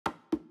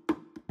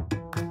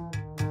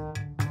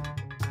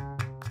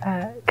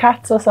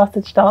Cats or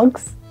sausage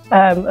dogs?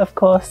 Of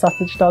course,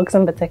 sausage dogs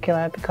in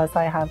particular, because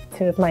I have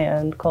two of my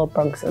own called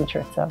Bronx and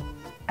Chorizo.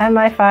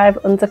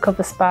 MI5,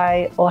 undercover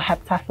spy or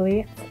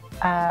heptathlete?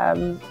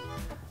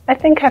 I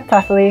think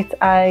heptathlete.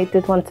 I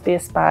did want to be a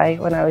spy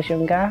when I was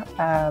younger.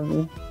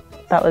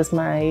 That was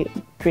my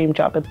dream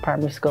job in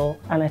primary school,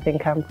 and I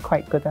think I'm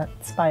quite good at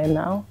spying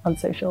now on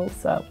socials.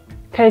 So,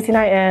 cozy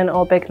night in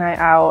or big night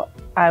out?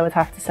 I would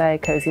have to say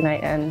cozy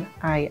night in.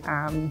 I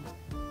am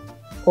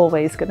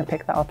always going to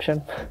pick that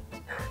option.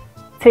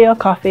 Tea or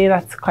coffee?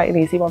 That's quite an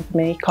easy one for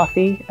me.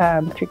 Coffee,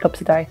 3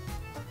 cups a day.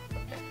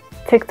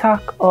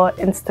 TikTok or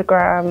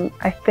Instagram?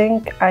 I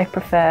think I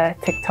prefer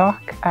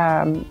TikTok.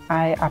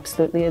 I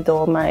absolutely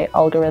adore my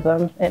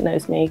algorithm. It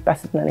knows me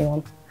better than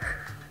anyone.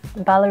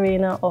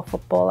 Ballerina or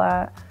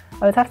footballer?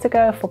 I would have to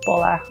go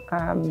footballer.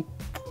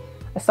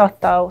 I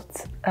started out,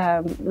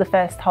 the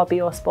first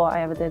hobby or sport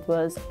I ever did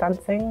was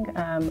dancing,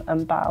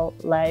 and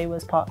ballet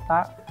was part of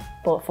that,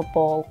 but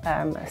football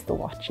I still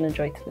watch and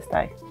enjoy to this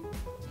day.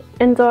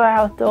 Indoor or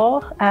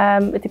outdoor?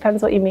 It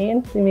depends what you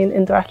mean. You mean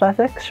indoor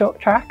athletics, short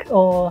track,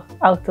 or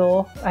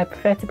outdoor? I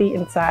prefer to be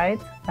inside,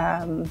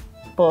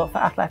 but for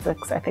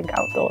athletics I think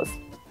outdoors.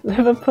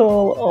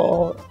 Liverpool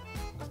or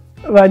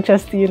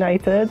Manchester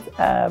United?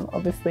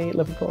 Obviously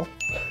Liverpool.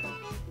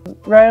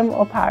 Rome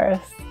or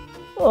Paris?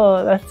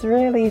 Oh, that's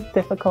really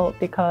difficult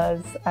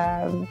because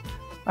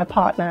my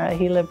partner,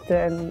 he lived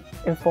in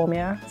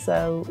Formia,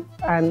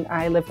 and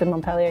I lived in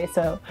Montpellier,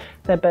 so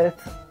they're both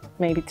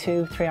maybe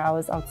 2-3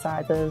 hours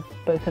outside of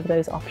both of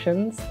those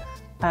options,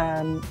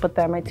 but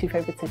they're my two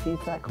favourite cities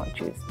that I can't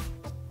choose.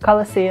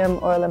 Colosseum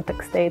or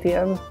Olympic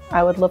Stadium?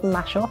 I would love a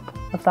mashup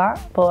of that,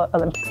 but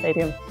Olympic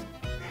Stadium.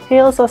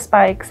 Heels or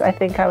spikes? I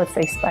think I would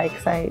say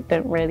spikes. I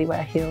don't really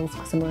wear heels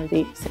because I'm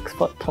already 6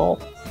 foot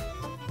tall.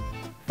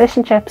 Fish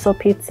and chips or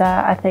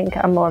pizza? I think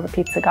I'm more of a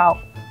pizza gal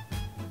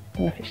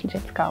than a fish and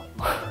chips gal.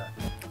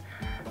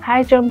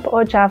 High jump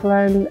or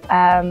javelin?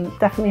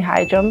 Definitely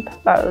high jump.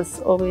 That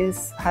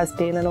has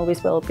been and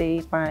always will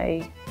be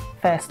my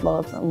first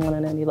love and one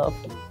and only love.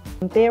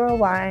 Beer or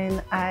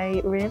wine?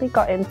 I really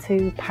got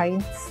into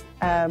pints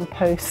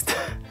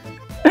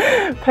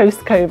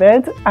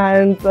post-COVID,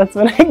 and that's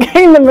when I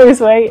gained the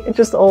most weight. It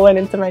just all went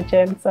into my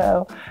chin,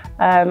 so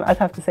I'd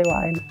have to say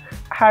wine.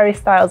 Harry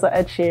Styles or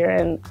Ed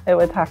Sheeran? It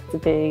would have to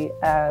be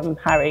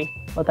Harry,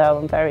 although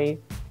I'm very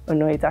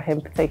annoyed at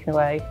him for taking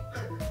away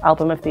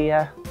Album of the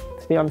Year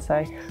to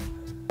Beyonce.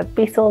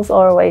 Beatles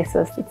or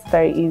Oasis? It's a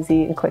very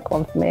easy and quick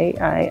one for me.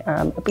 I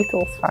am a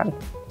Beatles fan.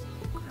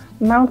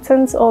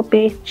 Mountains or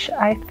beach?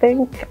 I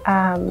think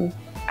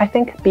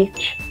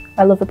beach.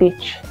 I love a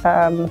beach.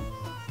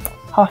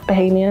 Half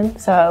Bahamian,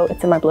 so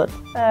it's in my blood.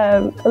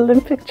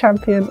 Olympic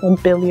champion or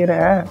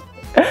billionaire?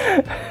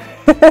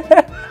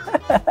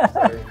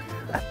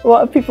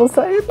 What are people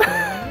saying?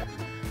 I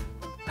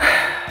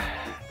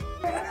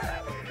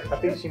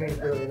think she means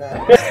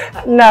billionaire.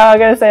 No, I'm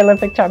going to say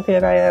Olympic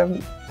champion. I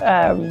am,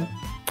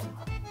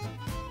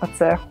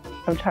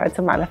 I'm trying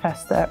to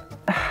manifest it.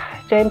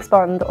 James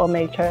Bond or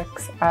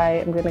Matrix? I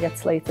am going to get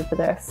slated for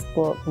this,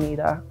 but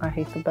neither. I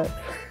hate them both.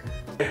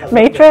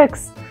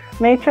 Matrix!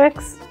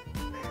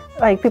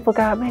 Like, people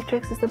go,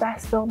 Matrix is the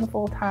best film of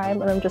all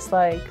time, and I'm just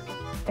like,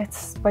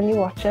 it's, when you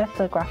watch it,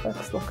 the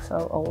graphics look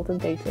so old and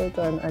dated,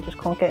 and I just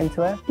can't get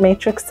into it.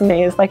 Matrix to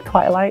me is like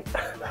Twilight.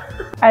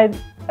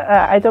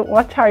 I don't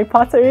watch Harry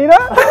Potter either.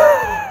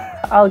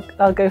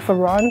 I'll go for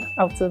Ron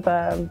out of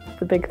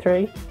the big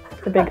three.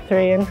 The big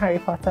three in Harry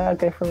Potter, I'll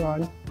go for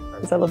Ron,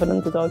 because I love an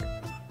underdog.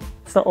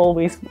 It's not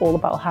always all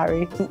about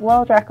Harry.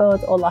 World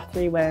record or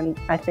lottery win?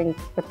 I think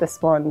with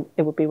this one,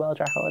 it would be world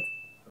record.